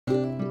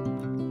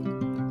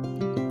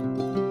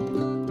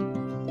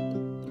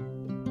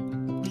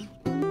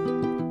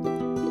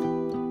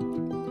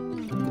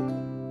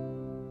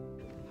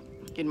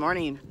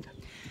morning.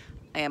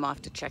 I am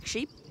off to check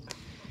sheep.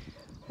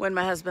 When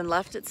my husband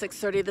left at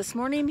 6:30 this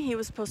morning, he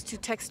was supposed to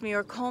text me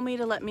or call me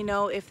to let me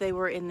know if they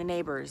were in the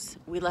neighbors.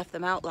 We left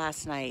them out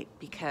last night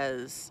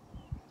because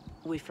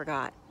we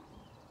forgot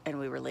and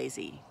we were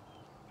lazy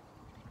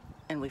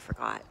and we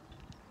forgot.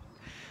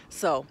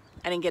 So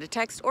I didn't get a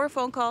text or a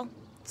phone call,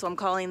 so I'm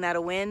calling that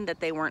a win that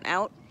they weren't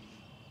out,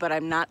 but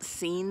I'm not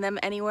seeing them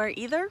anywhere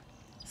either.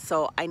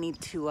 So I need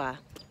to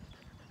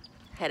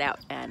head out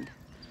and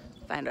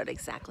find out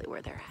exactly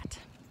where they're at.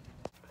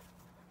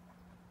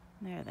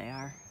 There they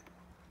are.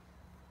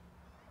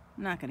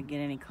 I'm not gonna get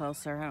any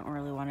closer. I don't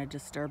really want to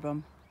disturb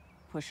them,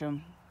 push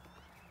them.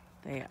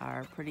 They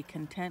are pretty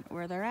content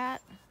where they're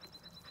at.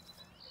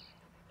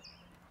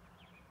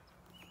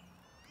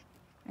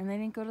 And they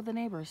didn't go to the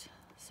neighbors,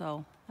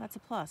 so that's a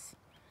plus.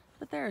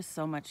 But there is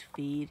so much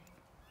feed.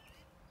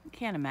 I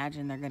can't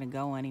imagine they're gonna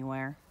go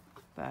anywhere,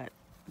 but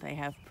they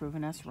have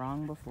proven us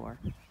wrong before.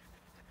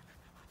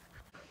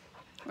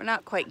 We're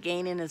not quite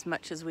gaining as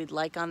much as we'd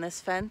like on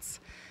this fence.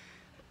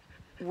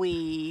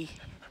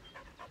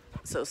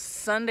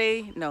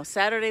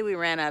 Saturday we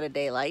ran out of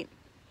daylight.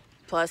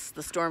 Plus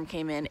the storm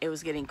came in, it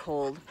was getting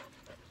cold.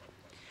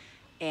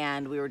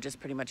 And we were just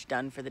pretty much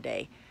done for the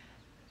day.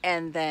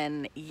 And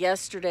then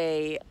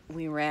yesterday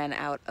we ran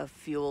out of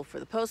fuel for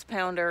the post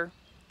pounder.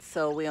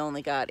 So we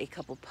only got a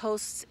couple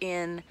posts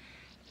in.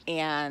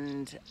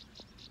 And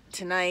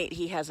tonight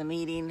he has a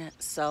meeting,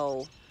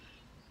 so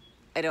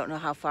I don't know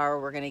how far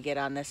we're gonna get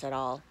on this at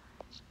all.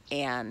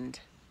 And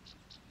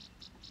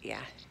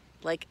yeah,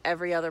 like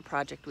every other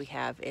project we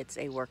have, it's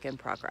a work in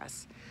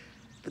progress.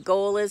 The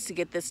goal is to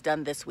get this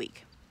done this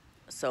week.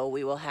 So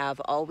we will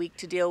have all week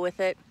to deal with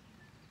it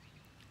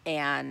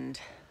and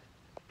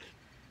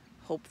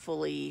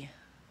hopefully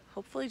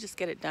just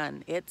get it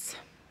done. It's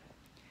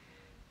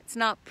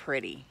not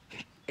pretty.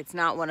 It's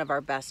not one of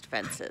our best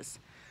fences.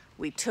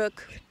 We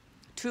took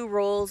 2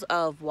 rolls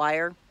of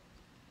wire,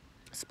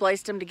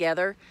 spliced them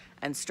together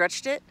and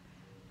stretched it,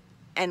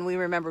 and we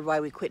remembered why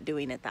we quit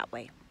doing it that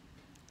way.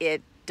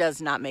 It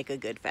does not make a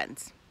good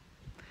fence.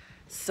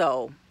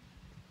 So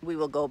we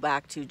will go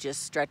back to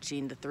just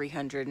stretching the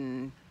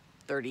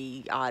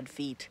 330 odd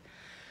feet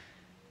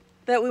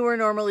that we were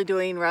normally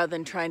doing rather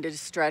than trying to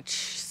stretch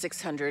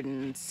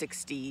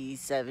 660,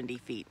 70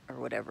 feet or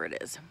whatever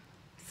it is.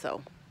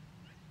 So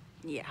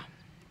yeah.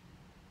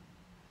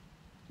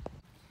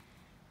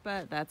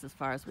 But that's as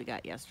far as we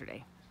got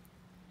yesterday.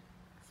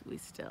 So we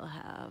still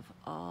have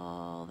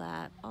all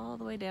that all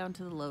the way down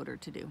to the loader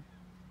to do.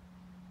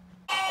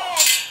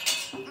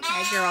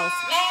 Hi, girls.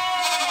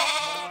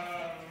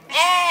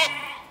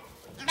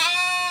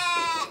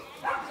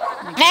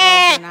 My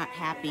girls are not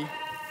happy.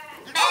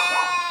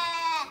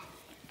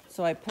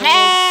 So I pulled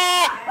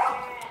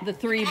the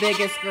 3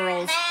 biggest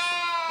girls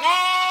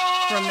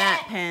from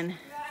that pen.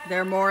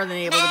 They're more than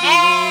able to be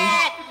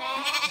weaned.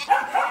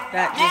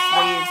 That just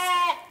leaves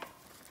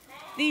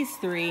these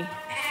 3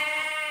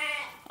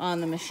 on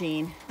the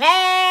machine.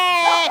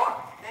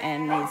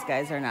 And these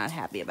guys are not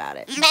happy about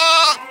it.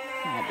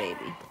 My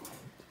baby.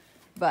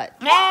 But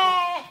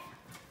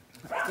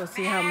let's go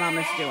see how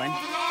Mama's doing.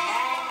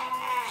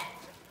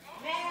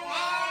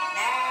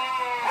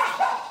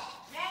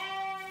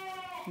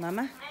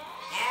 Mama?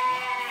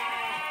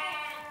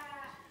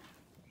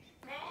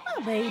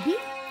 Oh, baby.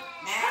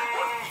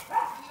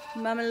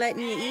 Mama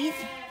letting you eat?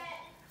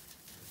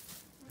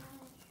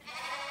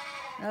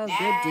 Oh,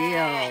 good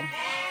deal.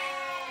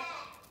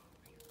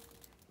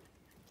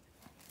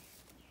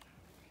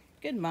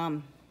 Good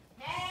mom.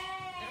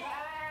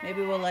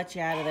 Maybe we'll let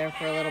you out of there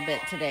for a little bit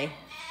today.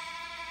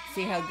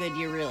 See how good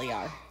you really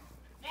are.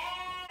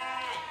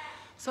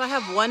 So I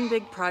have one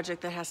big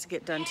project that has to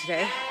get done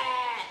today,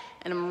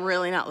 and I'm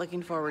really not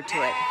looking forward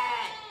to it.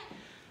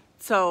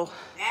 So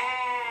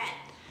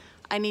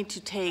I need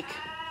to take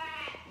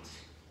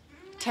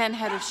 10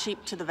 head of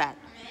sheep to the vet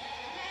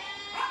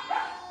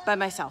by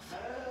myself.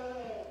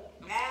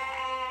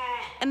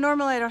 And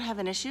normally I don't have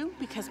an issue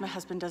because my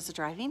husband does the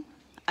driving.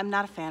 I'm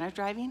not a fan of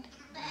driving.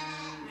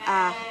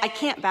 I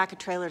can't back a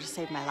trailer to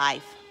save my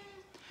life.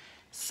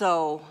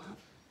 So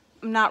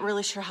I'm not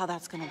really sure how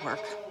that's gonna work.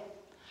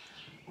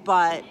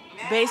 But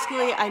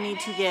basically I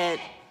need to get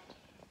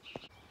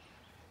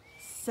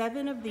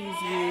 7 of these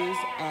ewes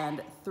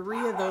and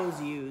 3 of those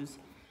ewes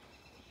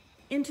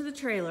into the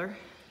trailer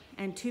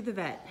and to the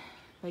vet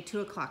by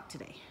 2 o'clock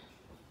today.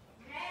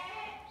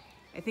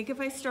 I think if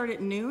I start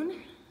at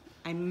noon,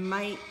 I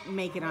might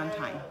make it on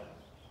time.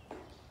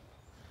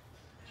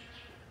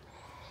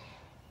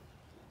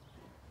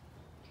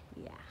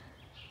 Yeah.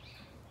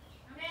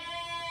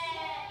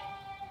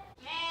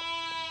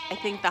 I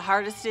think the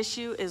hardest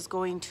issue is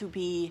going to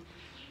be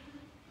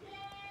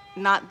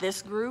not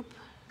this group,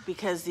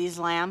 because these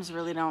lambs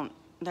really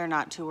they're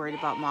not too worried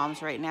about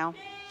moms right now.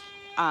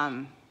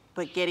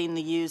 But getting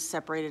the ewes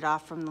separated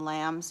off from the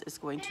lambs is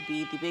going to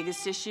be the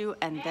biggest issue,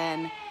 and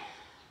then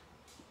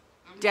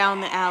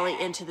down the alley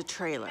into the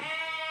trailer,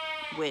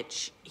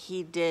 which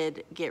he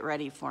did get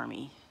ready for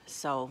me.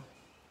 So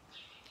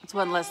it's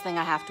one less thing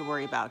I have to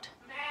worry about.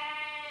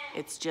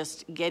 It's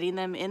just getting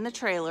them in the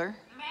trailer.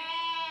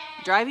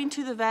 Driving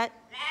to the vet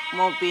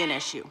won't be an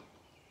issue.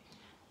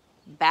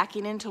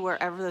 Backing into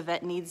wherever the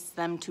vet needs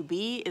them to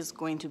be is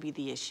going to be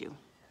the issue.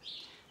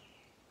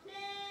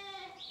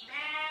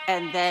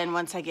 And then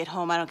once I get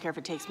home, I don't care if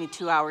it takes me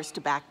 2 hours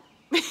to back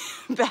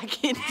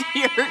in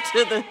here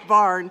to the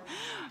barn,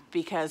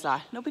 because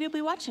nobody will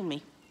be watching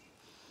me.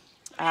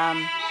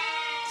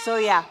 So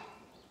yeah.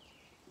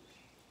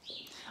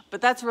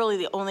 But that's really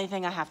the only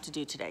thing I have to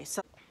do today.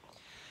 So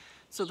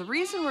the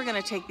reason we're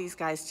going to take these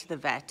guys to the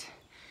vet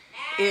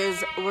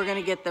is we're going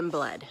to get them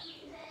bled.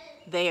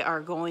 They are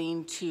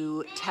going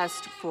to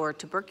test for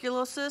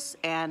tuberculosis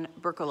and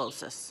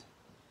brucellosis.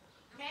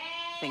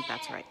 I think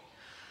that's right.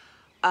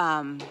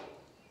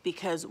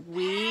 Because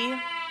we're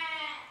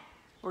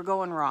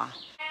going raw.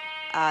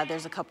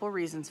 There's a couple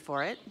reasons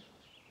for it.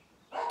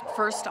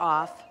 First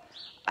off,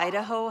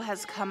 Idaho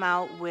has come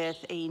out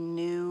with a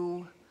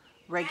new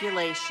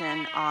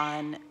regulation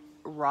on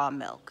raw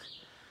milk.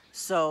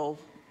 So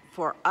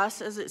for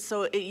us,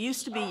 so it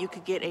used to be you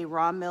could get a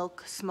raw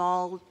milk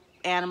small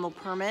animal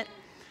permit.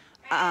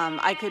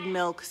 I could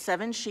milk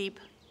 7 sheep,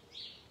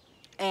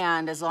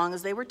 and as long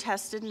as they were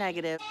tested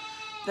negative,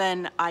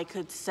 then I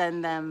could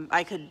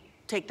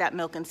take that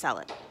milk and sell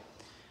it.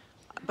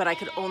 But I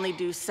could only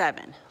do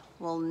 7.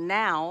 Well,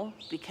 now,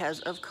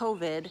 because of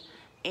COVID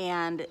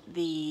and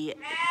the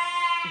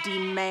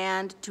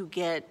demand to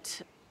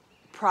get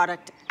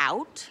product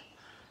out,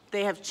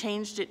 they have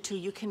changed it to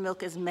you can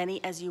milk as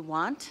many as you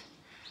want,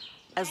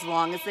 as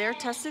long as they are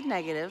tested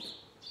negative,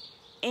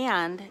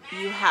 and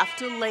you have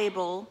to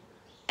label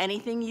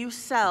anything you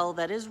sell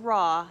that is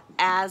raw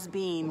as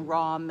being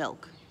raw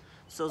milk.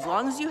 So as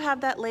long as you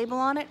have that label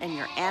on it and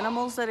your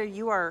animals that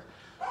you are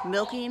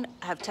milking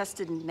have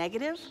tested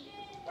negative,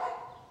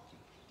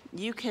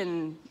 you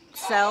can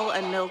sell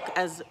and milk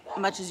as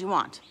much as you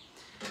want.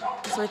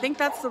 So I think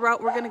that's the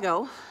route we're gonna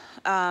go.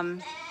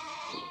 I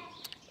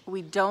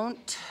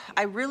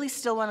really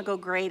still wanna go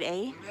grade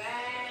A.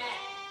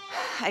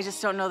 I just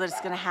don't know that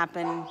it's gonna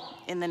happen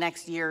in the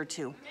next year or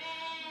 2.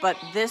 But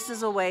this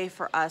is a way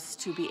for us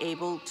to be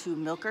able to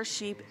milk our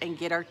sheep and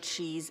get our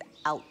cheese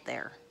out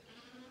there.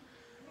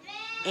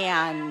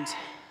 And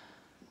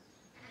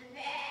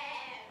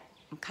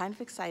I'm kind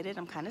of excited,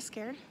 I'm kind of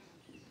scared,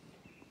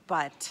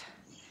 but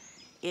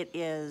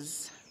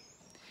it's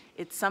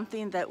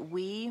something that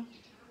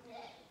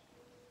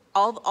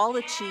all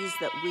the cheese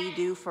that we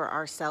do for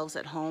ourselves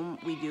at home,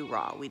 we do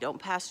raw. We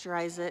don't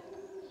pasteurize it.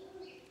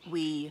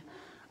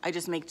 I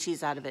just make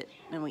cheese out of it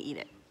and we eat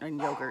it, and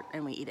yogurt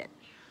and we eat it.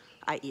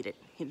 I eat it.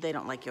 They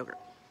don't like yogurt.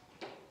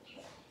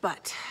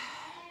 But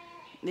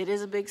it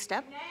is a big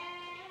step.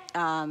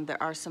 There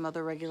are some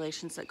other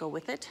regulations that go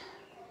with it,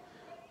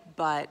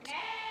 but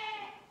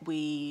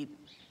we'll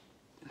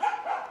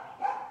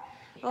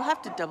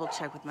have to double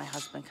check with my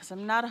husband because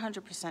I'm not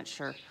 100%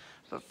 sure.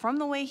 But from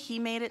the way he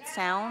made it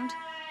sound,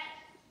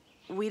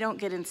 we don't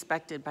get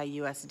inspected by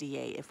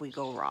USDA if we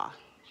go raw.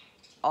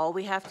 All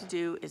we have to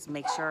do is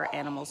make sure our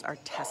animals are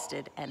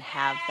tested and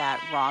have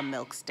that raw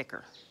milk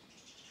sticker.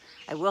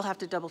 I will have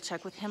to double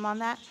check with him on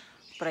that,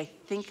 but I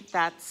think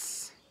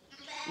that's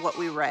what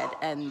we read,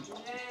 and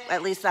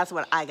at least that's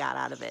what I got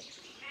out of it.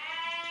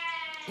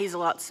 He's a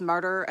lot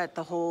smarter at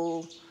the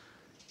whole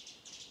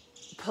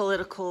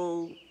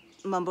political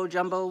mumbo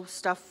jumbo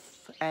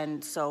stuff,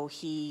 and so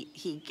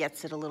he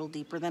gets it a little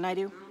deeper than I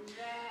do.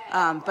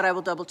 But I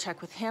will double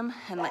check with him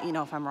and let you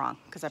know if I'm wrong,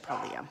 because I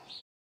probably am.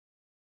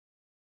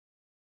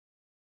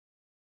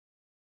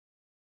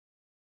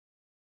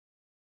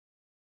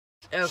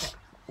 Okay,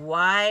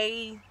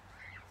 why,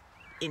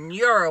 in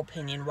your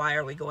opinion, why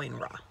are we going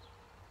raw?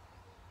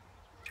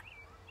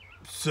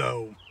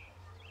 So,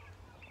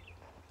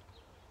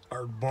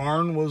 our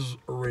barn was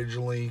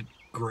originally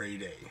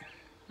grade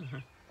A. Mm-hmm.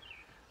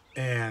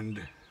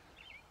 And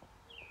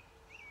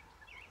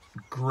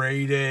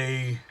grade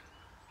A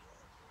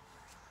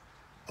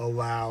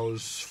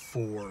allows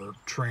for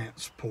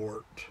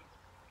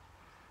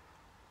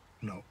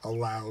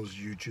allows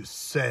you to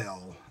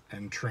sell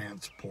and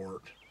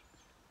transport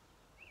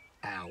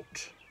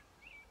out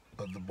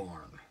of the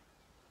barn.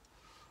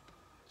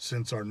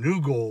 Since our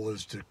new goal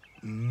is to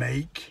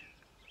make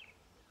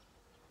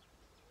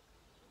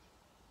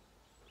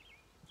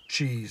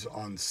cheese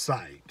on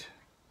site,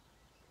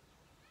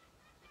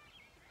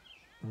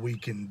 we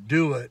can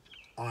do it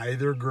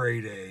either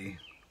grade A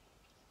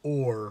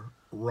or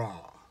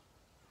raw.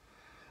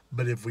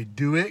 But if we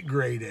do it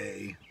grade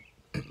A,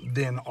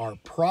 then our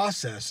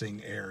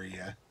processing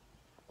area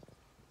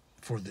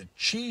for the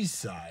cheese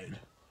side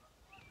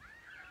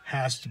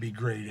has to be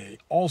grade A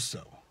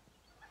also,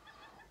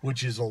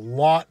 which is a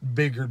lot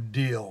bigger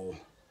deal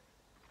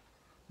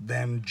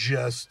than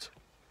just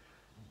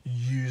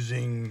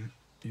using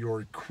your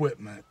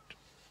equipment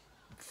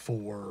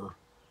for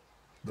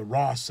the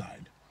raw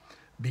side.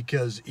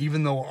 Because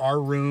even though our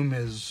room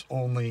is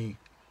only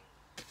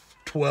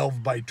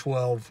 12 by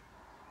 12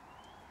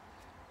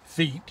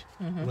 feet,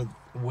 mm-hmm.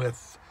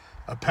 with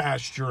a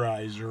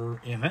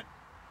pasteurizer in it,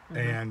 mm-hmm.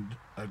 and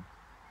a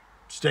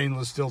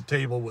stainless steel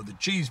table with a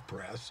cheese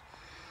press,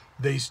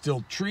 they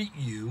still treat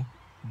you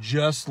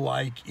just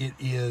like it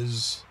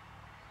is,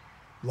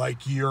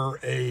 like you're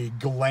a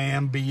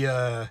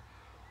Glambia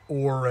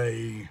or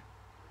a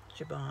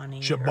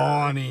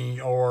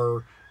Chobani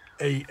or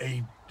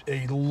a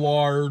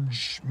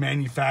large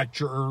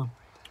manufacturer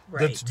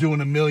that's doing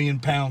 1 million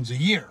pounds a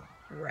year.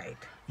 Right.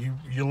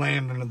 You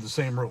land under the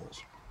same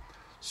rules.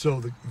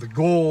 So the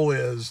goal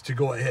is to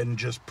go ahead and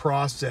just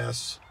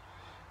process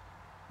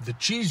the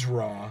cheese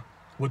raw,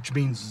 which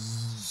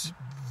means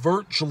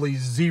virtually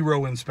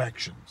 0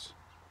 inspections.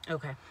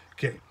 Okay.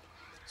 Okay.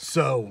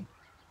 So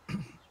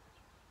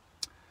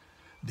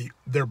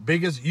their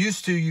biggest,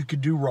 used to, you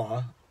could do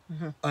raw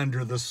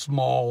under the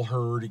small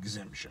herd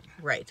exemption.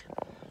 Right.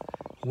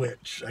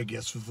 Which I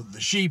guess with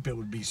the sheep it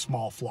would be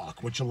small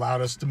flock, which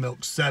allowed us to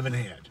milk 7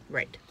 head.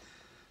 Right.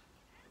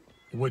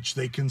 Which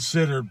they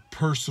considered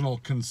personal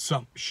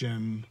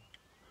consumption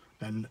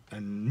and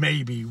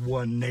maybe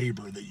one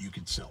neighbor that you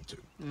could sell to.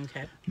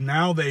 Okay.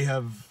 Now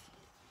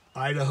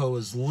Idaho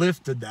has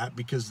lifted that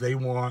because they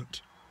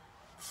want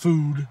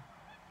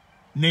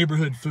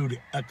neighborhood food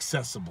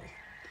accessible.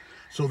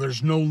 So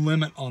there's no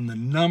limit on the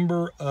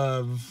number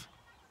of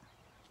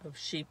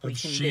sheep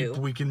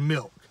we can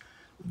milk.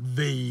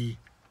 The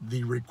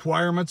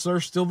requirements are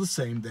still the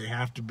same. They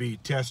have to be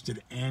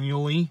tested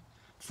annually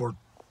for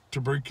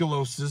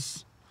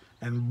tuberculosis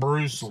and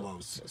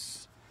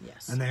brucellosis.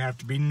 Yes. And they have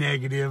to be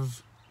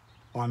negative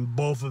on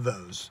both of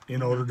those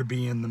in order to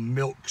be in the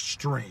milk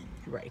stream.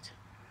 Right.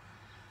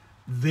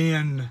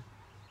 Then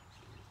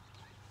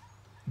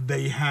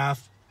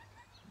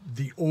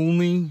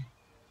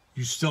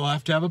you still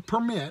have to have a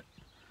permit,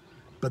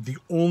 but the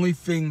only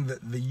thing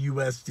that the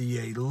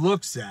USDA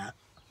looks at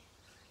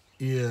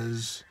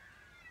is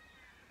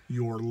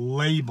your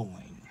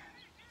labeling.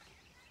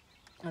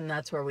 And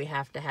that's where we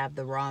have to have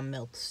the raw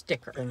milk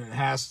sticker. And it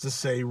has to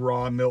say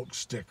raw milk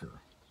sticker.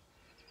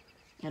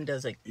 And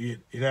does it?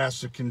 It has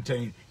to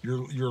contain,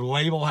 your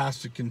label has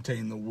to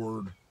contain the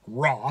word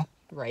raw.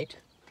 Right.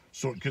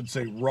 So it could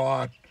say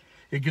raw,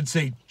 it could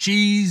say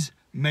cheese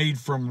made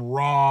from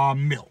raw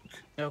milk.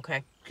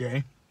 Okay.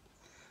 Okay.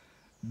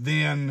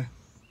 Then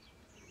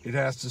it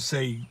has to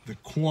say the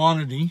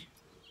quantity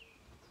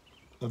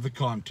of the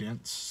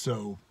contents.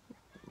 So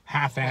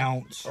half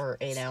ounce or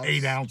 8 ounce,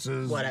 8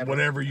 ounces,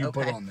 whatever you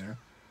put on there.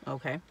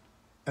 Okay.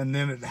 And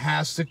then it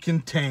has to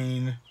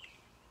contain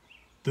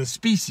the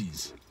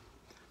species.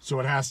 So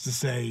it has to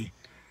say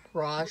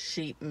raw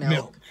sheep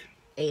milk.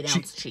 8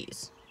 ounce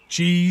cheese.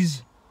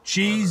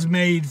 Cheese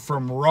made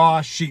from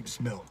raw sheep's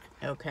milk.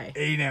 Okay.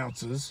 8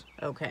 ounces.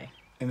 Okay.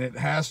 And it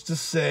has to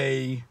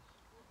say,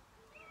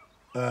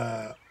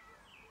 I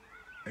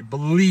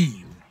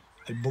believe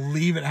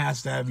it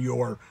has to have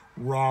your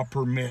raw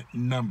permit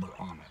number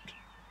on it.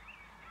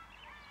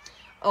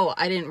 Oh,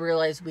 I didn't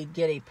realize we'd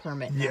get a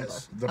permit number.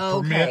 Yes,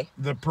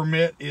 the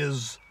permit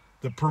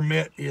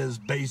is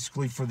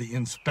basically for the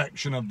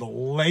inspection of the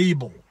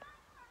label.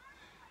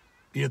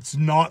 It's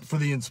not for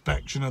the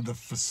inspection of the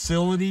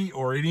facility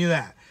or any of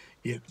that.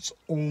 It's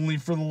only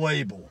for the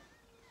label.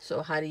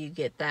 So how do you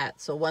get that?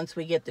 So once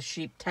we get the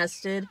sheep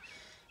tested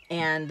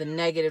and the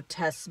negative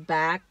tests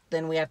back,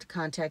 then we have to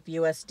contact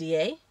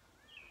USDA?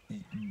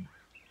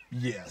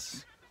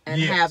 Yes.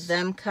 And have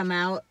them come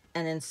out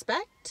and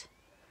inspect?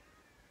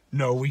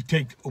 No, we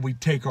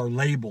take our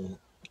label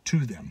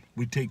to them.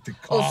 We take the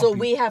copy. Oh, so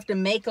we have to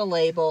make a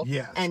label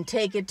yes. and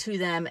take it to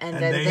them, and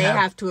then they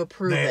have to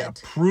approve it. They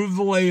approve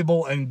the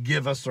label and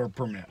give us our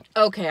permit.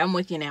 Okay, I'm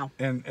with you now.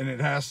 And it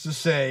has to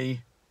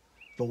say,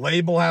 the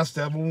label has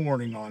to have a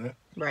warning on it.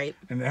 Right.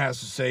 And it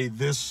has to say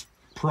this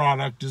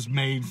product is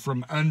made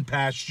from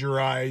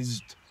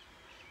unpasteurized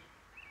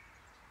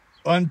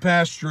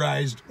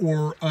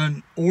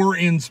or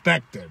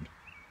inspected.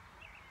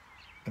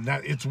 And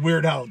that it's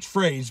weird how it's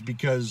phrased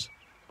because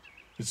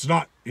it's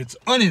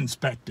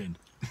uninspected.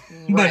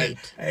 Right.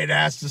 But it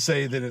has to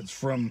say that it's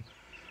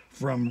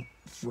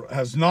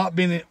has not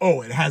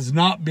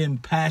been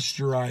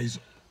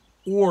pasteurized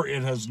or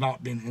it has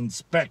not been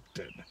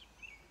inspected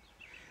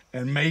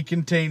and may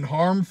contain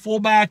harmful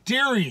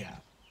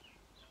bacteria.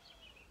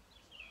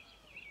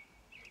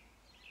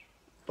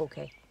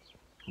 Okay.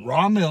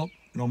 Raw milk,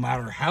 no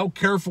matter how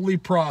carefully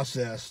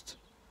processed,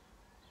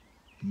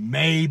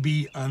 may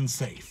be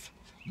unsafe.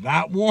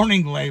 That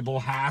warning label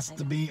has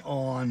to be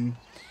on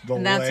the label.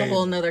 And that's a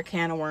whole nother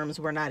can of worms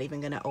we're not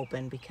even going to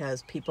open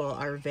because people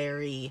are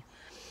very,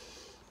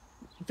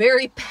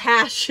 very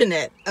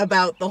passionate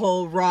about the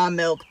whole raw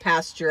milk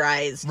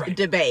pasteurized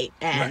debate.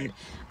 And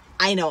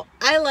I know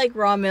I like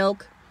raw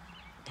milk.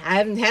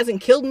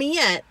 Hasn't killed me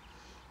yet,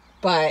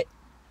 but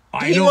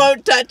he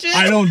won't touch it.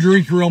 I don't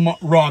drink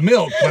raw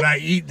milk, but I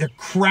eat the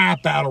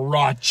crap out of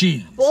raw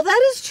cheese. Well,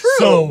 that is true.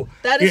 So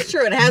that is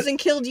true. It hasn't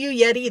killed you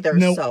yet either.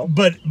 No, so.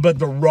 but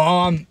the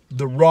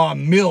raw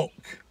milk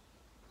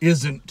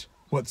isn't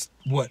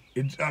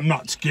I'm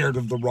not scared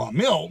of the raw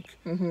milk.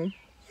 Mm-hmm.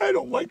 I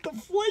don't like the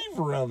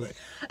flavor of it.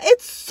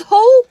 It's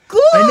so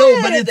good. I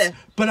know,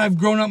 but I've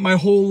grown up my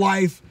whole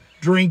life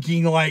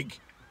drinking like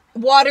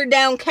Watered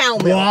down cow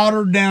milk.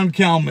 Watered down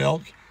cow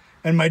milk.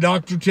 And my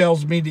doctor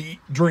tells me to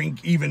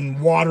drink even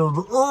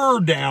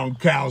watered down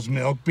cow's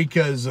milk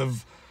because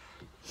of,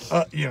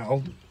 because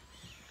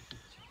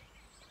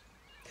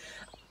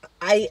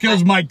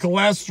my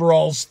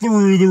cholesterol's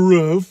through the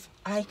roof.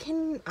 I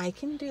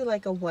can do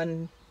like a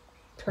 1%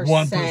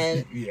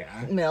 1%,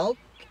 yeah. milk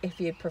if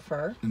you'd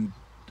prefer. And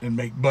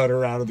make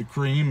butter out of the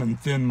cream and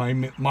thin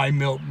my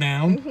milk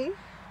down. Mm-hmm.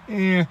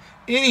 Yeah.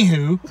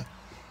 Anywho,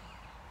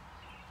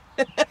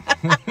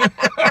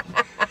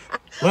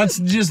 let's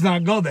just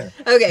not go there.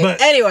 Okay.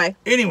 But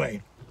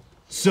anyway,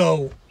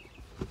 so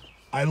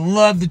I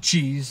love the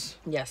cheese.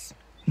 Yes.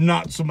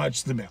 Not so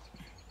much the milk.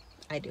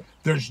 I do.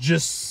 There's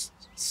just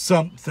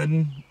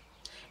something.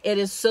 It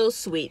is so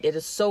sweet. It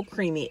is so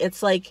creamy.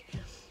 It's like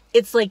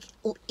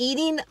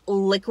eating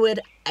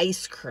liquid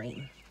ice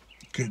cream.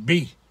 Could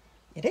be.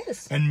 It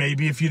is. And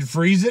maybe if you'd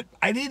freeze it,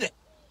 I'd eat it.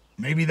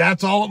 Maybe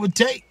that's all it would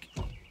take.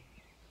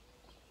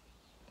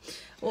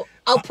 Well,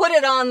 I'll put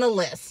it on the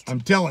list.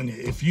 I'm telling you,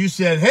 if you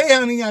said, "Hey,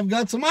 honey, I've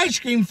got some ice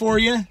cream for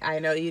you," I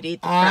know you'd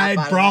eat the crap out I'd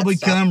of probably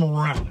that stuff. come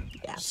running.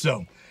 Yeah.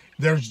 So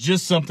there's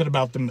just something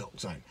about the milk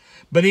side.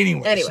 But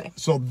anyway.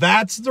 So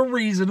that's the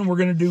reason we're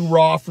going to do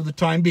raw for the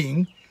time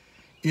being,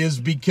 is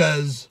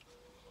because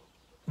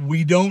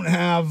we don't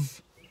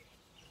have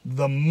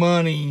the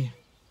money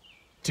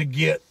to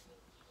get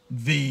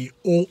the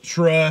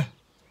ultra,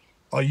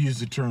 I'll use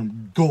the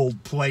term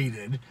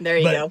gold-plated. There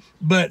you go.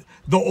 But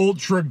the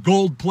ultra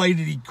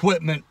gold-plated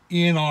equipment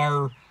in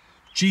our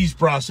cheese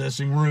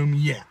processing room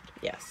yet.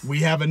 Yes. We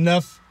have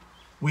enough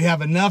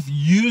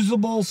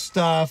usable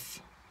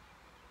stuff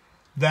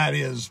that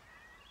is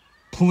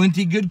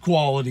plenty good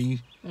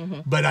quality,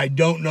 but I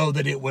don't know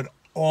that it would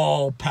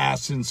all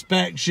pass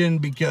inspection,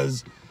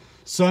 because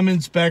some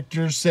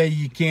inspectors say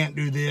you can't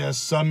do this,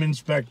 some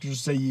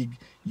inspectors say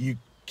you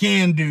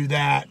can do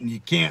that, and you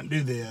can't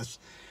do this,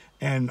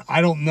 and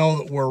I don't know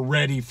that we're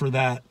ready for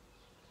that.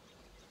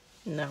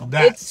 No,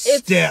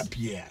 Step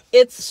yet.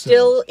 It's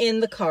still in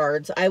the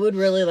cards. I would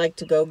really like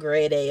to go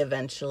grade A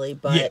eventually,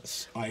 but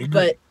yes, I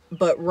agree.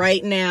 But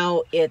right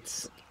now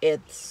it's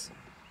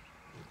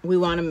we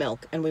want to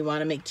milk and we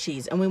want to make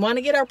cheese and we want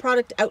to get our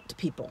product out to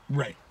people.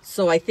 Right.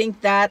 So I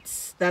think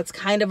that's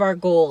kind of our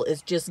goal,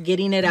 is just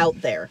getting it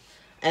out there.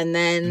 And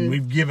then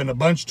we've given a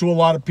bunch to a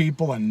lot of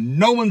people and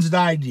no one's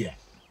died yet.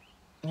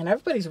 And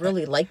everybody's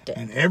really liked it.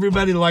 And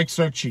everybody likes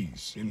our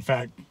cheese. In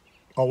fact,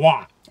 a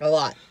lot. A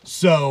lot.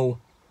 So,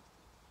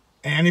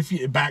 and if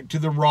you back to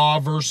the raw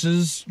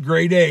versus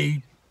grade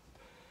A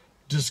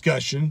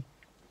discussion,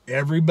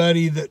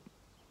 everybody that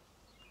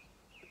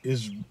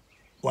is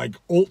like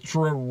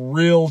ultra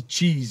real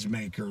cheese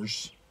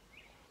makers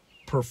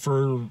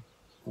prefer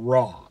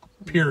raw,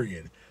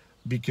 period,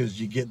 because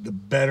you get the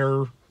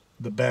better.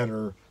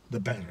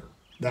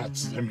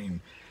 That's, I mean,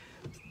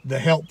 the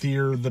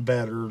healthier, the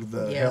better,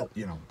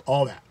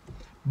 all that.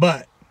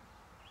 But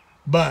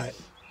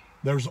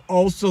there's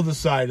also the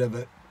side of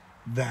it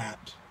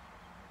that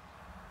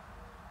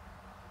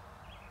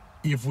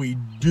if we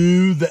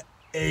do the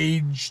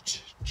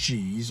aged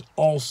cheese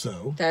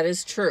also, that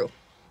is true,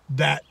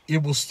 that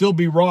it will still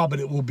be raw, but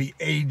it will be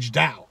aged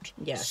out.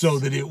 Yes. So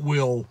that it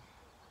will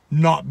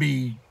not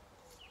be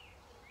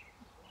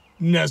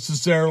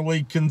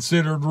necessarily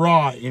considered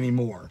raw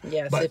anymore.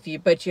 Yes, but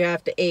but you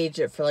have to age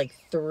it for like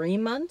 3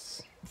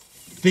 months.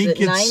 Think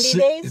is it 90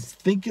 days?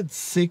 I think it's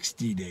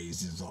 60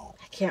 days is all.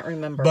 I can't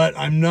remember. But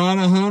I'm not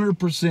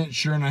 100%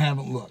 sure, and I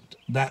haven't looked.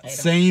 That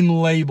same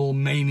label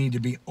may need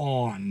to be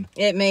on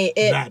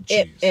that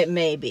cheese. It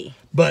may be.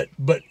 But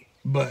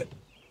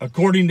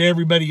according to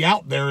everybody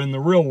out there in the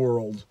real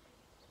world,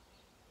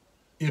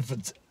 if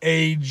it's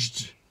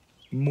aged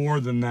more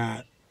than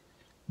that,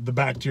 the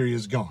bacteria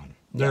is gone.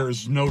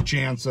 There's no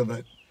chance of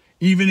it.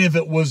 Even if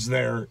it was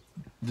there,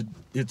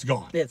 it's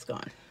gone. It's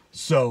gone.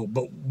 So,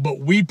 but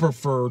we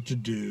prefer to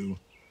do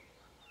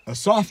a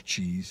soft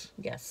cheese.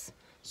 Yes.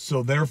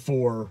 So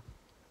therefore,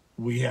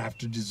 we have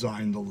to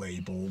design the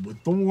label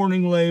with the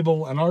warning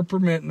label and our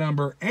permit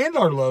number and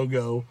our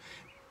logo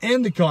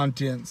and the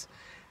contents.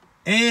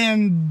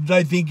 And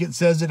I think it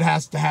says it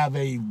has to have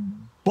a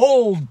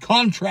bold,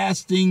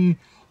 contrasting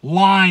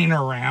line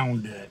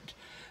around it.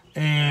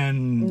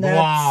 And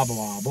blah,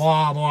 blah,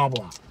 blah, blah,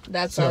 blah.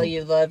 That's all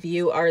you love.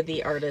 You are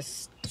the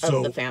artist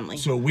of the family.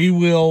 So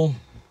we'll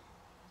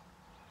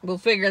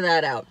figure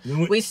that out.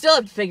 We still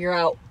have to figure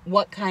out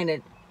what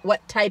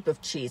type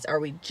of cheese.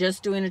 Are we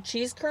just doing a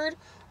cheese curd,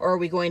 or are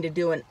we going to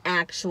do an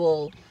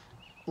actual,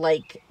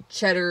 like,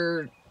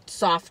 cheddar,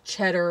 soft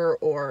cheddar,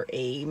 or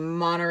a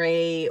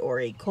Monterey, or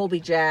a Colby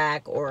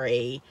Jack, or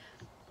a...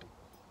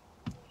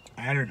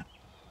 I don't know.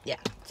 Yeah.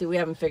 See, we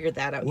haven't figured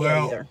that out yet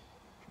either.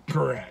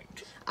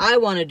 Correct. I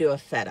want to do a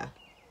feta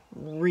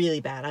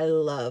really bad. I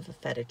love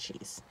feta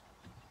cheese.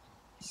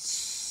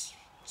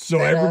 So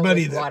feta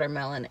everybody with that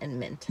watermelon and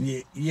mint.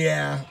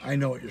 Yeah, I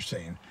know what you're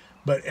saying.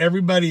 But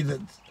everybody that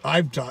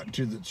I've talked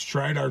to that's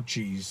tried our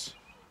cheese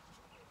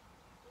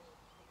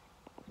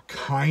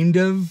kind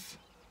of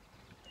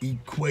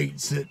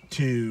equates it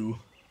to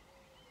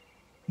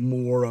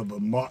more of a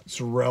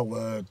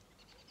mozzarella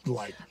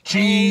like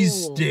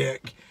cheese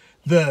stick,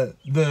 the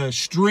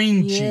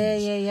string cheese.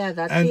 Yeah.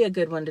 That'd be a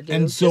good one to do.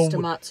 And so, just a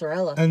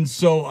mozzarella. And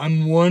so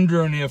I'm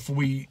wondering if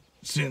we,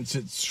 since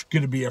it's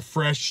going to be a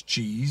fresh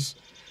cheese,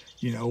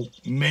 you know,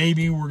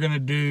 maybe we're going to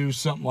do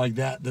something like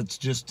that that's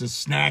just a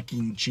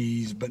snacking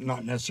cheese, but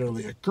not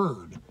necessarily a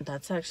curd.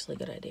 That's actually a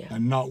good idea.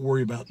 And not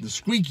worry about the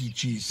squeaky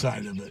cheese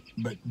side of it,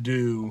 but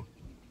do...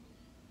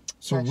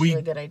 So actually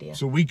a good idea.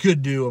 So we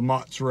could do a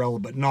mozzarella,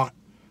 but not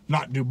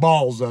do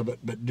balls of it,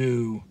 but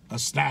do a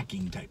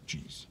snacking type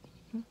cheese.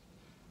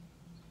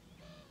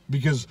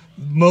 Because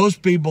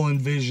most people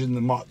envision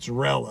the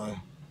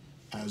mozzarella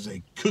as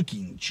a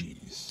cooking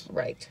cheese.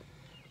 Right.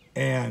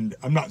 And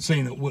I'm not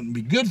saying it wouldn't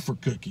be good for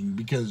cooking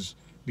because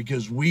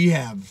we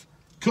have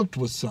cooked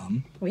with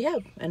some. We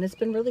have, and it's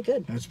been really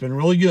good. And it's been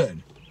really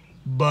good.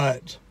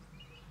 But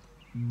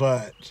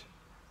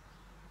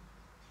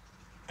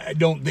I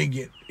don't think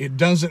it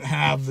doesn't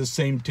have the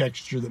same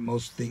texture that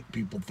most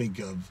people think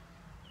of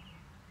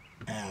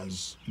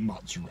as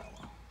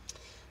mozzarella.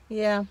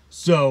 Yeah.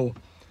 So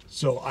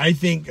I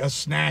think a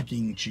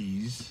snacking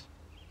cheese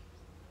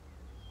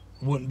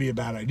wouldn't be a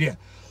bad idea.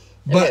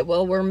 But, okay,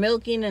 well, we're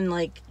milking in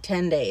like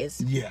 10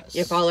 days. Yes.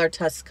 If all our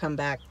tests come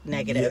back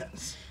negative.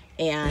 Yes.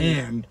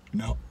 And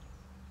no.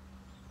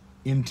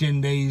 In 10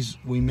 days,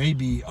 we may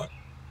be...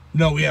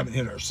 no, we haven't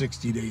hit our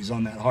 60 days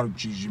on that hard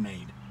cheese you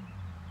made.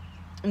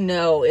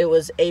 No, it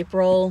was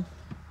April...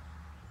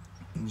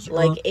 It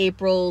was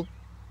April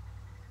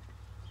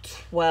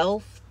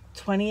 12th,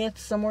 20th,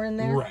 somewhere in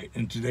there. Right,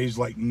 and today's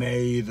like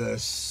May the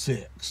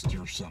 6th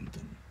or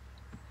something.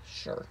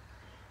 Sure.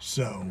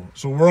 So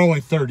we're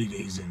only 30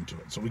 days into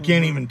it, so we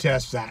can't even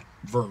test that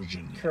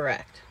version yet.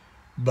 Correct.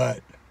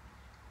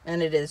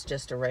 And it is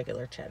just a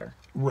regular cheddar.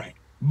 Right.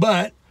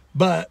 But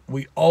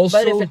we also...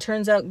 But if it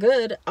turns out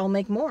good, I'll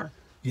make more.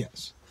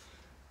 Yes.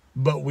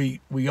 But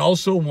we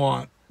also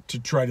want to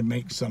try to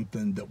make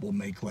something that will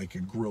make like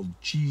a grilled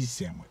cheese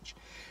sandwich.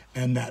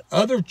 And that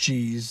other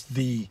cheese,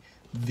 the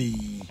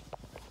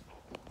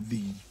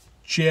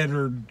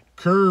cheddar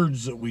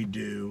curds that we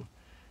do...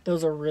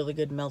 Those are really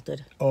good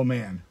melted. Oh,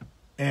 man.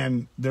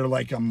 And they're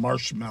like a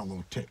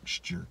marshmallow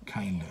texture,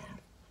 kind of.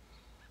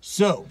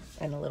 So...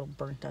 And a little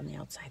burnt on the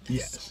outside. They're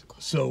yes.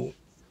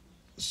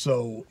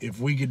 So if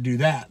we could do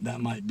that, that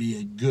might be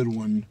a good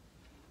one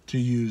to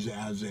use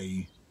as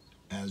a...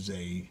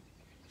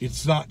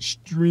 It's not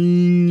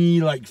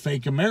stringy like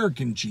fake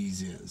American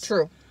cheese is.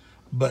 True.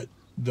 But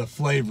the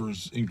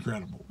flavor's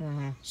incredible.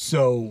 Mm-hmm.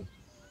 So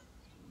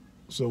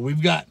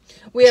we've got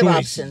We have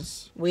choices.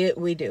 options.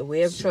 We do. We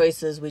have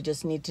choices. We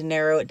just need to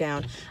narrow it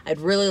down. I'd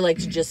really like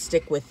to just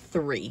stick with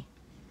 3.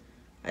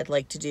 I'd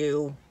like to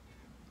do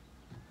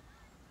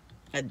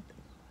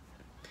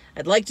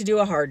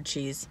a hard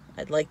cheese.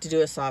 I'd like to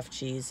do a soft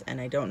cheese, and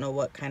I don't know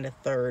what kind of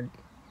third.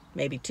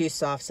 Maybe 2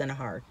 softs and a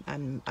hard.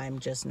 I'm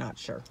just not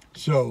sure.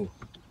 So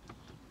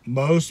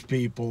most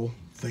people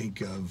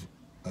think of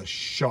a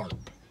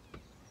sharp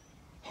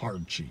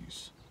hard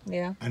cheese.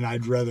 Yeah. And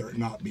I'd rather it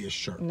not be a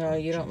sharp. No,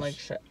 you don't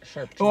cheese. like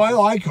sharp cheese. Oh,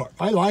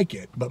 I like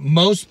it, but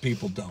most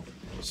people don't.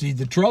 See,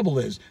 the trouble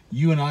is,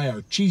 you and I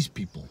are cheese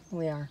people.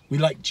 We are. We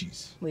like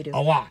cheese. We do.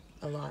 A lot.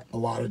 A lot. A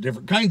lot of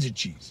different kinds of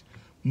cheese.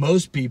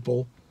 Most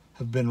people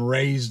have been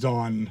raised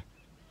on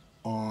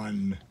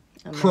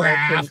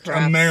craft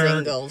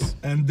American singles,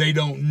 and they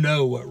don't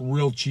know what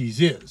real cheese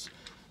is.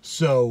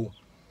 So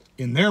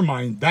in their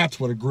mind, that's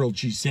what a grilled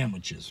cheese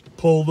sandwich is.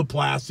 Pull the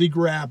plastic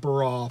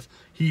wrapper off,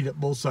 heat it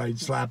both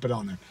sides, slap it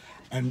on there.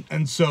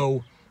 And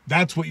so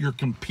that's what you're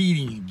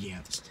competing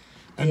against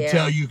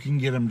until you can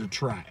get them to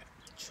try it.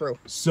 True.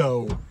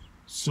 So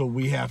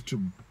we have to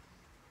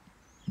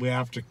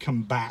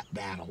combat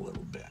that a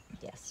little bit.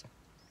 Yes.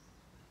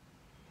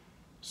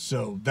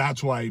 So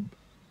that's why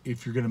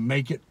if you're going to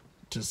make it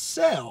to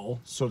sell,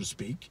 so to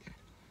speak,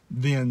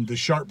 then the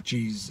sharp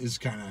cheese is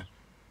kind of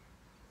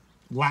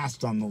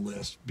last on the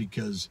list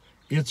because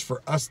it's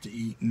for us to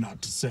eat and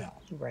not to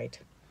sell. Right.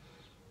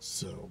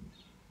 So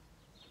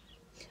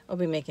I'll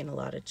be making a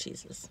lot of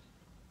cheeses.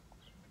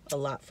 A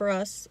lot for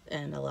us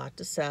and a lot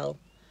to sell.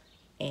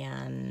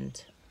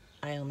 And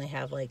I only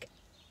have like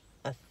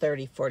a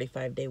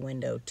 45 day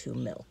window to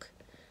milk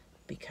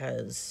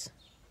because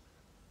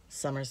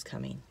summer's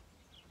coming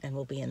and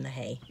we'll be in the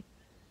hay.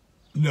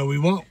 no, we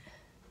won't.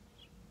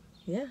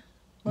 Yeah.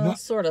 Well,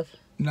 sort of.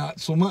 Not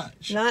so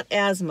much. Not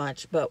as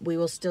much, but we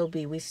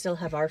still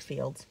have our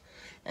fields.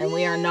 And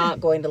we are not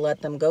going to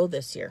let them go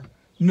this year.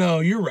 No,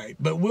 you're right.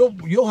 But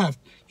you'll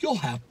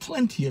have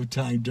plenty of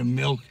time to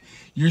milk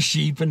your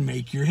sheep and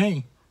make your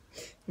hay.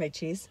 Make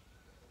cheese?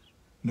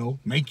 No,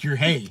 make your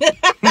hay.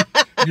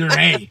 Your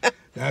hay.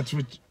 That's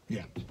what.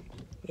 Yeah.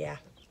 Yeah.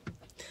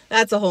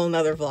 That's a whole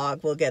nother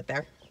vlog. We'll get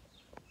there.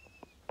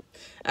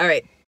 All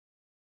right.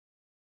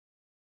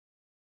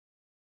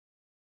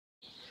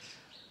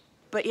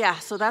 But yeah,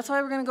 so that's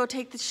why we're going to go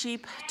take the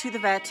sheep to the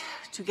vet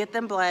to get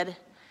them bled.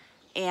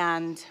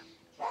 And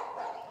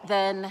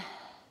then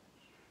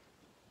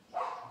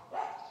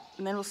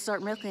we'll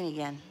start milking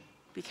again.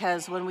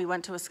 because when we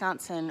went to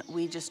Wisconsin,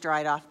 we just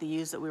dried off the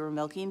ewes that we were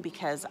milking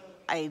because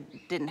I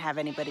didn't have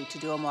anybody to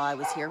do them while I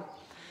was here.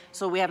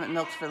 So we haven't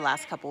milked for the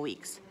last couple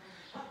weeks.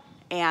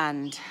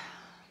 And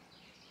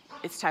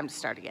it's time to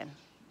start again.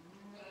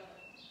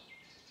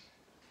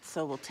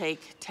 So we'll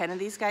take 10 of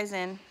these guys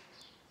in,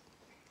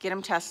 get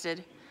them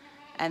tested,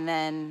 and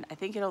then I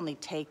think it only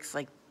takes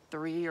like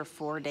 3 or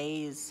 4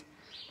 days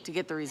to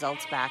get the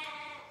results back.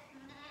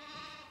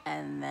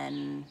 And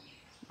then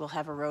we'll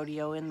have a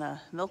rodeo in the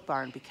milk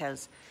barn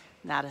because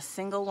not a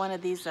single one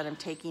of these that I'm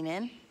taking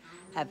in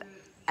have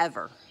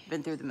ever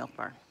been through the milk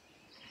barn.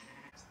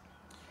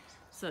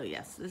 So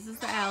yes, this is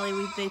the alley.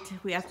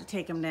 We have to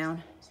take them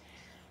down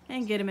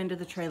and get them into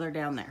the trailer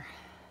down there.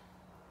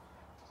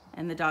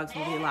 And the dogs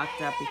will be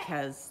locked up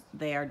because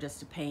they are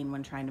just a pain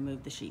when trying to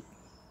move the sheep.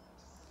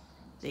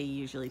 They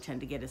usually tend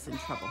to get us in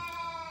trouble.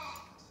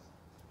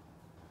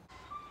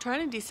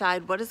 Trying to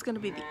decide what is going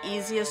to be the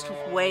easiest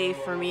way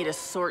for me to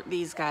sort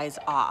these guys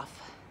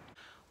off.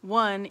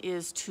 One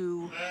is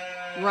to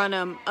run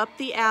them up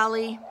the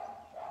alley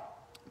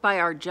by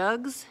our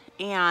jugs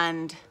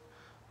and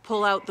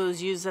pull out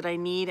those ewes that I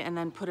need and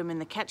then put them in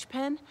the catch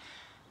pen.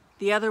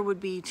 The other would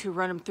be to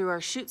run them through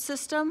our chute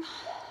system,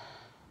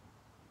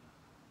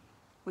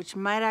 which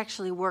might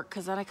actually work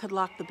because then I could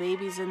lock the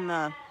babies in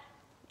the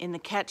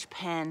catch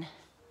pen.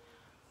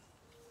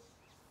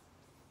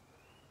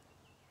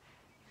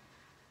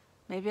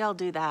 Maybe I'll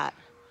do that.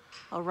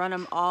 I'll run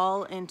them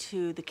all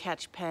into the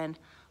catch pen,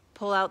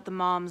 pull out the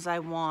moms I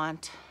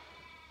want,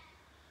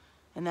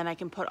 and then I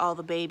can put all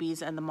the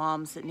babies and the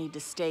moms that need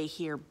to stay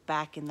here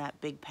back in that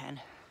big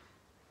pen.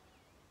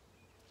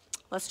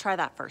 Let's try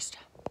that first.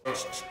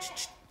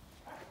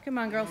 Come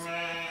on, girls.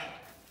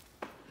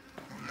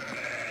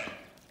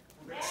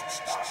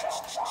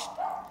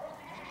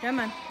 Come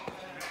on.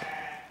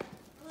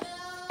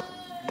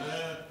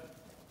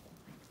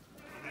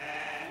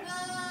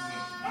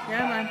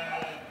 Come on.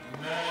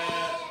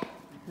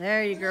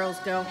 There you girls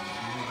go.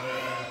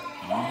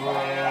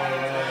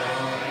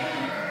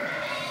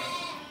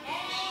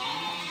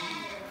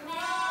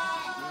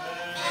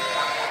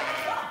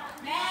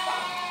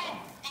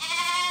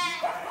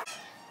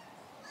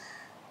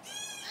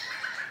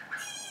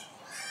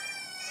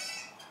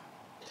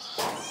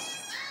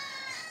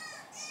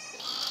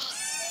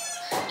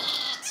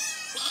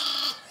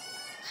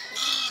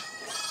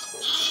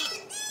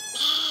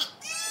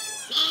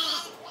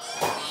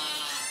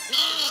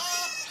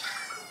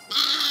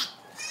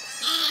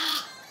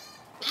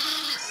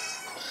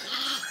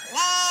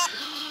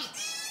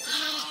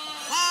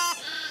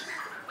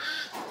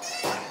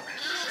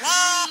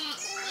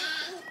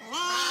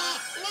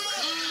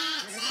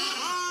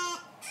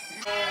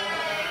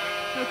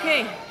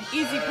 Okay,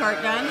 easy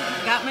part done.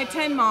 Got my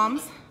 10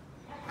 moms.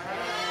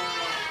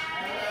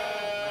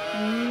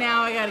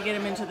 Now I gotta get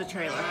them into the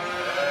trailer.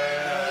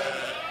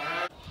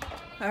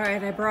 All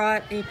right, I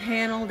brought a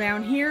panel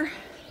down here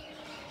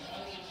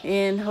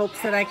in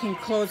hopes that I can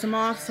close them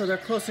off so they're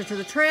closer to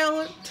the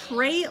trailer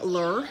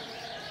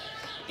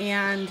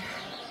and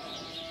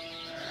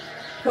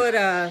put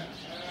a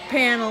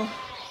panel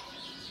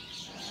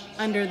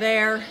under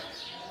there.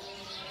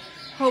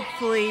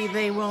 Hopefully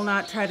they will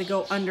not try to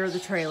go under the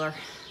trailer.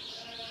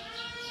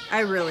 I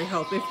really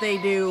hope. If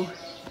they do,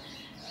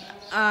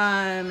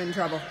 I'm in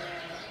trouble.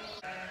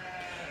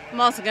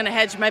 I'm also gonna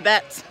hedge my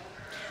bets.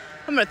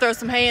 I'm gonna throw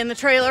some hay in the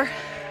trailer,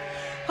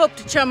 hope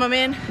to chum them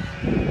in.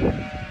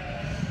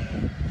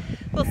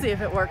 We'll see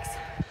if it works.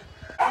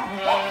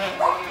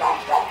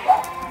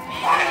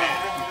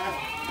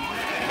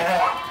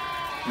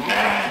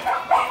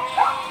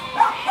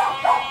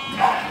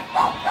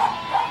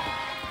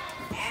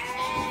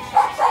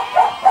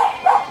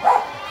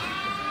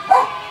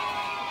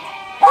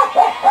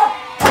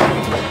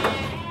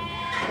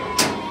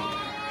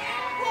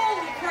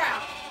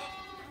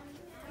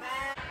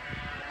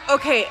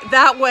 Okay,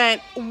 that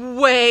went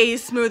way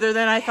smoother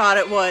than I thought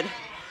it would.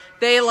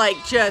 They like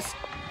just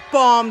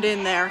bombed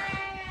in there.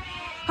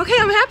 Okay,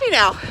 I'm happy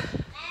now.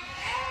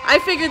 I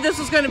figured this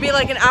was going to be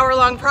like an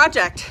hour-long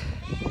project.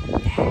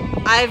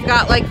 I've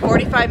got like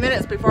 45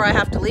 minutes before I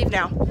have to leave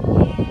now.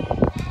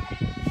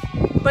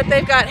 But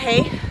they've got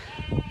hay,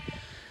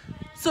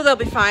 so they'll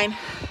be fine.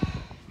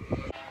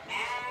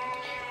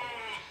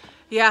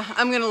 Yeah,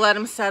 I'm going to let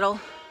them settle,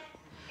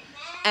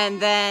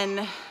 and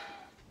then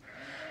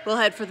we'll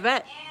head for the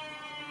vet.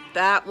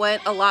 That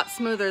went a lot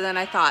smoother than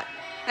I thought.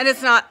 And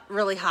it's not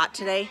really hot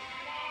today.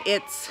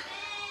 It's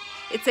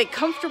a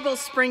comfortable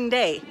spring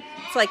day.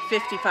 It's like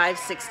 55,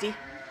 60.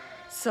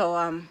 So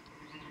I'm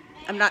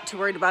not too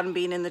worried about them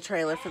being in the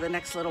trailer for the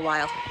next little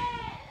while.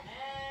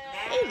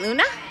 Hey,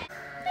 Luna.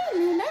 Hey,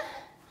 Luna.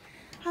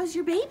 How's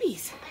your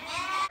babies?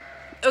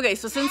 Okay,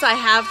 so since I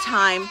have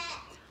time,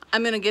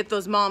 I'm gonna get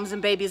those moms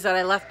and babies that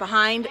I left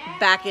behind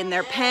back in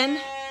their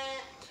pen.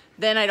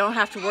 Then I don't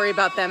have to worry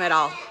about them at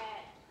all.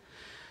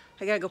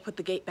 I gotta go put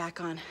the gate back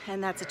on,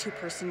 and that's a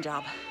two-person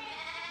job.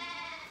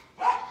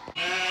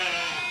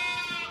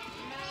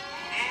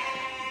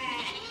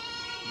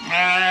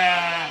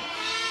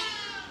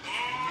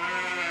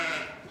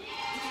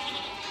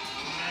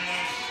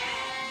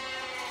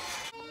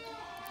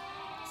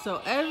 So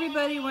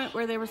everybody went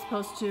where they were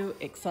supposed to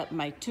except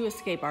my 2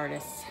 escape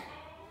artists.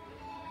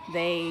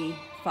 They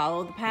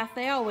followed the path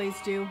they always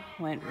do,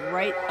 went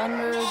right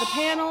under the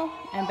panel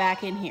and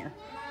back in here.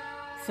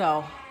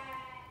 So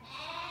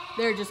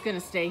they're just gonna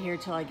stay here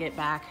till I get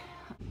back.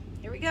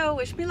 Here we go,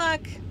 wish me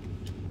luck.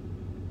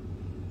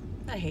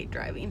 I hate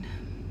driving.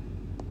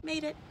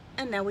 Made it,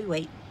 and now we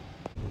wait.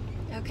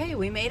 Okay,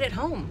 we made it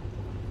home.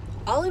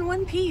 All in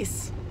one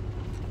piece.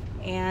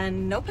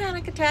 And no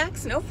panic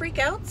attacks, no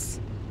freakouts.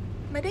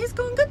 My day's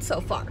going good so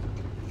far.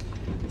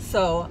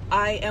 So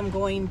I am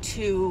going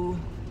to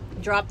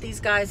drop these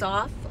guys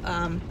off.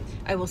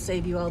 I will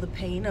save you all the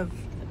pain of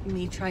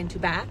me trying to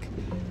back,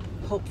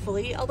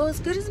 hopefully. Although as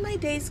good as my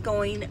day's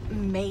going,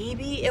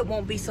 maybe it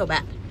won't be so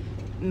bad.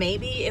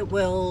 Maybe it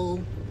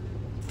will,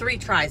 3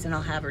 tries and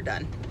I'll have her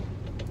done.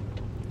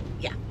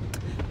 Yeah,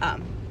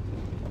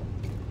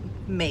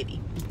 maybe,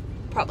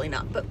 probably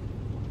not, but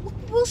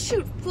we'll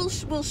shoot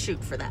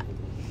for that.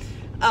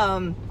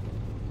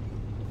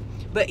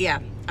 But yeah,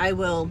 I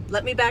will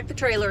let me back the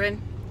trailer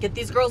in, get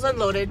these girls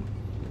unloaded,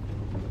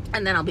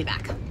 and then I'll be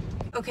back.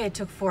 Okay, it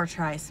took 4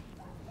 tries,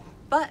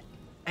 but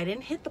I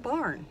didn't hit the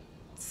barn,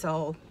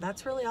 so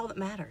that's really all that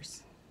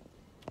matters.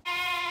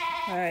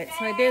 All right,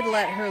 so I did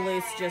let her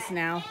loose just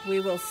now.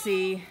 We will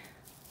see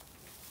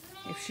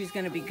if she's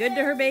gonna be good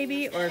to her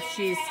baby or if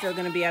she's still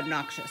gonna be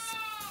obnoxious.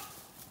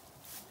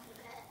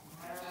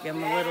 Give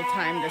them a little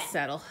time to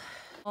settle.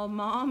 All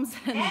moms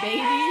and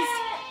babies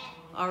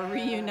are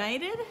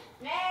reunited.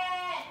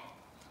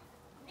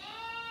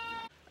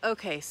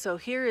 Okay, so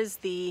here is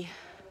the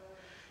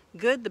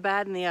good, the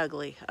bad, and the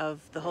ugly of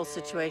the whole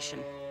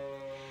situation.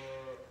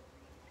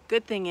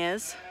 Good thing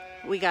is,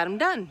 we got them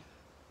done.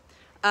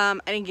 I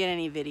didn't get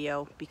any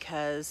video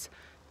because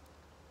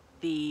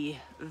the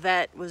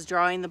vet was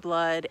drawing the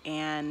blood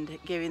and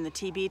giving the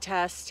TB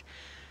test,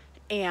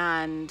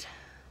 and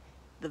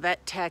the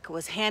vet tech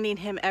was handing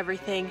him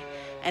everything,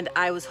 and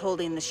I was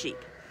holding the sheep.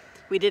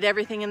 We did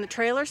everything in the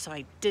trailer, so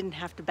I didn't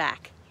have to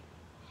back,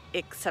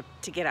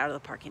 except to get out of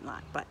the parking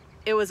lot, but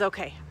it was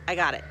okay. I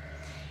got it.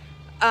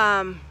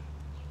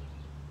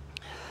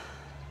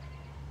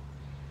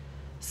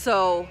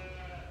 So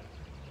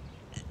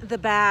the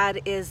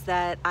bad is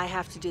that I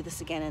have to do this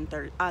again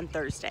on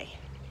Thursday.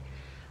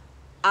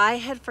 I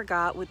had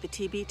forgot with the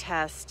TB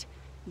test,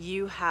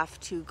 you have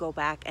to go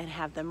back and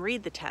have them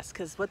read the test,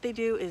 because what they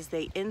do is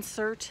they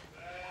insert,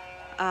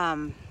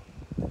 of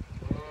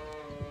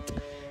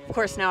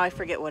course now I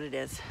forget what it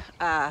is.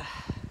 I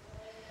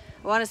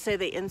want to say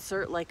they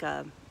insert like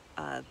a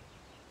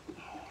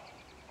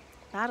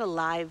not a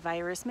live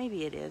virus,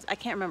 maybe it is, I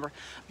can't remember.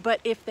 But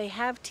if they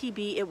have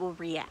TB, it will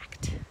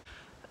react.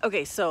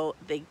 Okay, so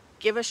they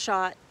give a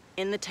shot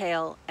in the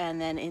tail, and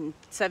then in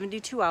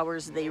 72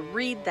 hours, they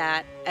read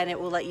that, and it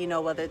will let you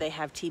know whether they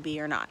have TB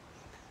or not.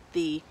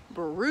 The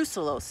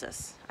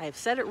brucellosis, I've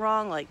said it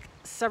wrong like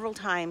several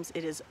times,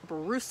 it is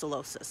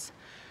brucellosis.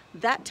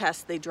 That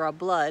test, they draw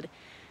blood,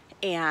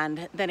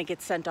 and then it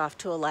gets sent off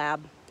to a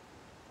lab,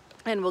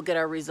 and we'll get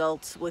our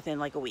results within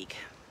like a week.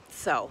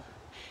 So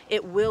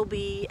it will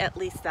be at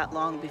least that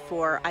long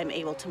before I'm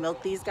able to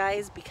milk these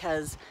guys,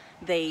 because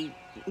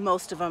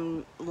most of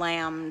them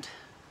lambed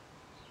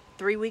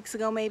 3 weeks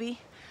ago maybe.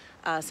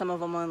 Some of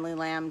them only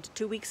lambed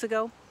 2 weeks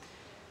ago.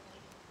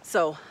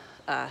 So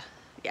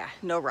yeah,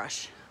 no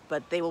rush,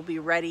 but they will be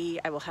ready.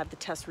 I will have the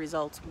test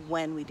results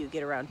when we do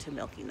get around to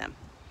milking them.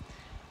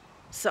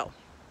 So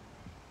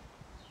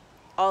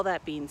all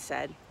that being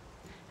said,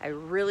 I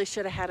really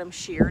should have had them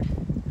sheared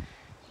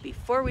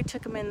before we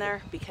took them in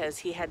there, because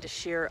he had to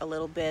shear a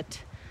little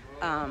bit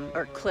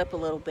or clip a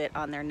little bit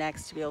on their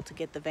necks to be able to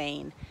get the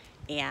vein,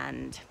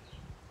 and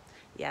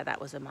yeah,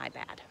 that was my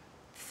bad.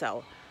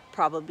 So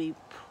probably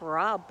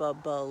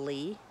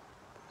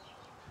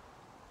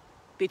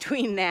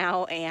between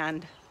now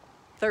and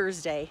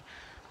Thursday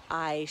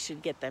I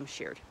should get them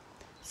sheared.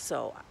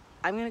 So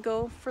I'm gonna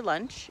go for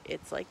lunch.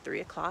 It's like 3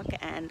 o'clock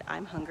and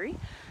I'm hungry,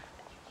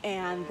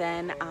 and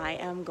then I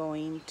am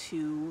going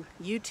to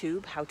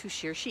YouTube how to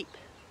shear sheep.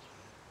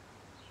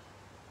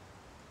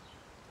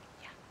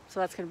 So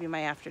that's going to be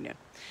my afternoon.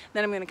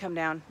 Then I'm going to come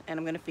down and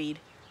I'm going to feed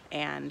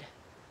and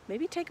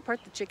maybe take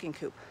apart the chicken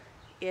coop.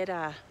 It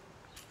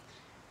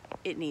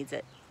needs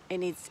it. It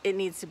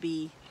needs to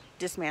be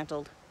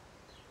dismantled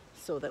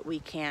so that we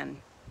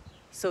can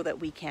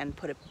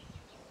put it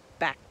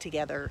back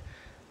together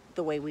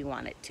the way we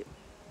want it to.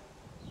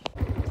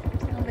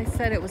 Well, they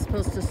said it was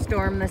supposed to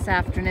storm this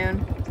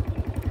afternoon.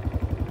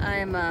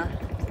 I'm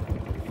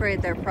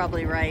afraid they're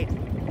probably right.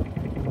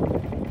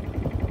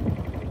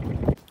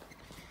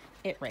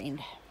 It rained.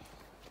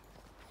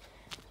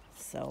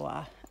 So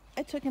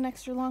I took an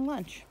extra long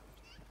lunch.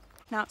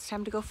 Now it's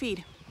time to go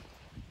feed.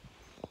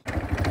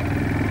 Looks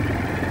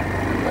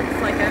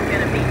like I'm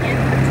gonna be in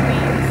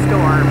between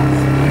storms.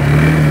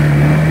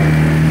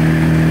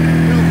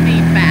 We'll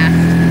feed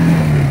fast.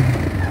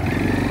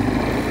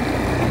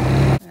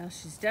 Well,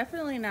 she's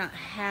definitely not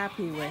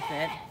happy with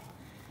it,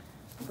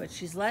 but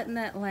she's letting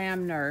that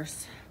lamb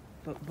nurse.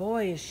 But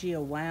boy, is she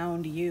a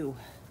wound ewe.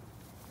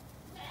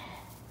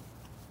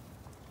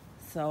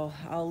 So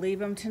I'll leave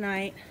them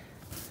tonight.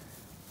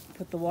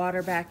 Put the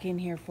water back in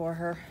here for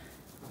her.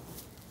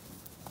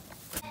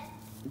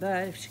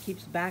 But if she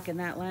keeps backing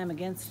that lamb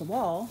against the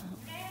wall,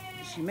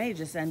 she may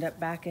just end up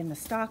back in the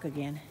stock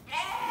again.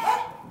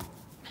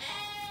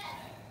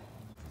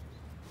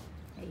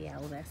 Hey,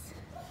 Elvis.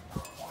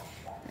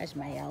 That's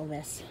my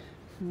Elvis.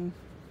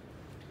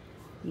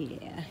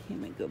 Yeah,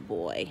 you're a good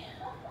boy.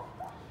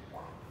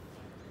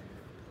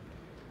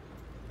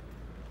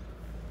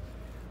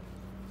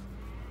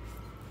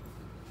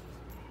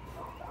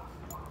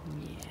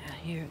 Yeah,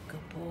 you're a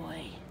good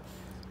boy.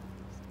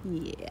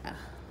 Yeah.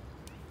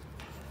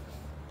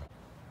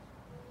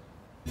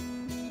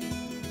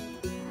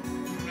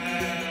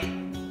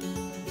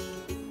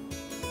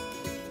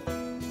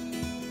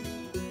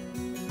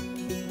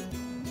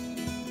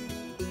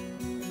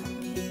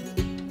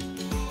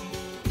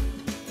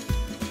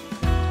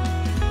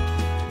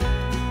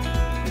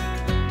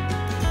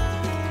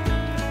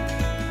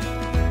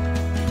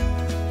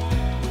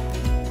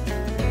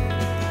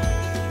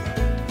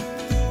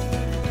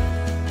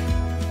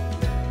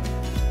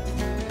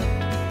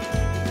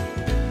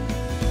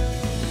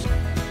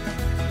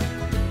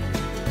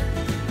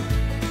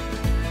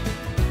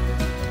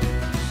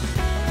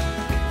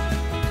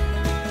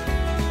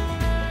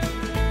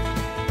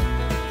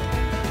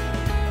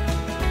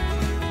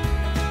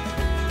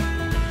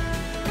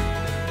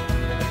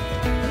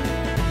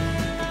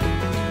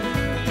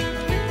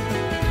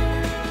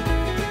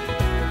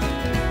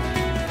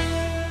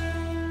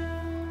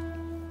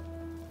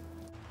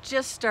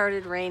 Just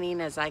started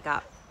raining as I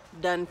got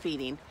done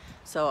feeding,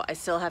 so I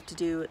still have to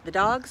do the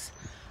dogs,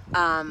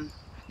 and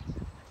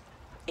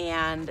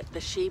the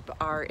sheep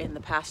are in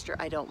the pasture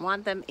I don't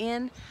want them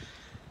in,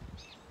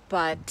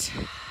 but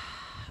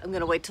I'm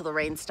gonna wait till the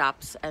rain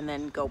stops and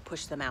then go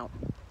push them out,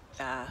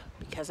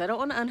 because I don't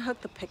want to unhook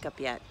the pickup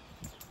yet.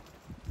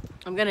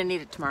 I'm gonna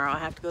need it tomorrow. I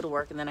have to go to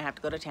work and then I have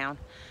to go to town,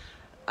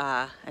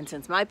 and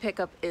since my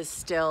pickup is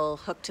still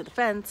hooked to the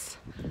fence,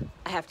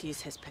 I have to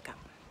use his pickup.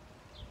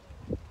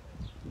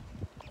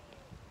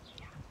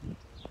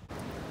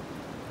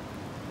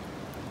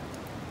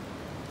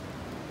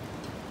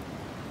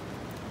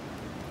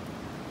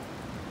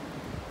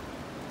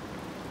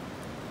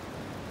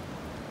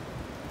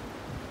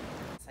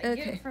 I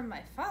get it from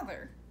my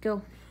father.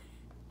 Go.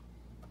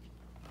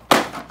 Oh,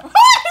 it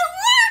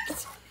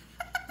worked!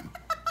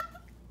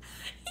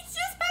 You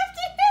just have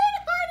to hit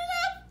it hard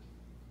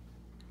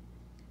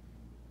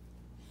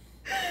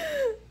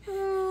enough.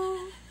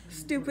 Oh,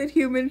 stupid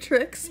human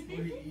tricks.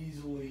 Pretty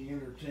easily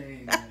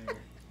entertained.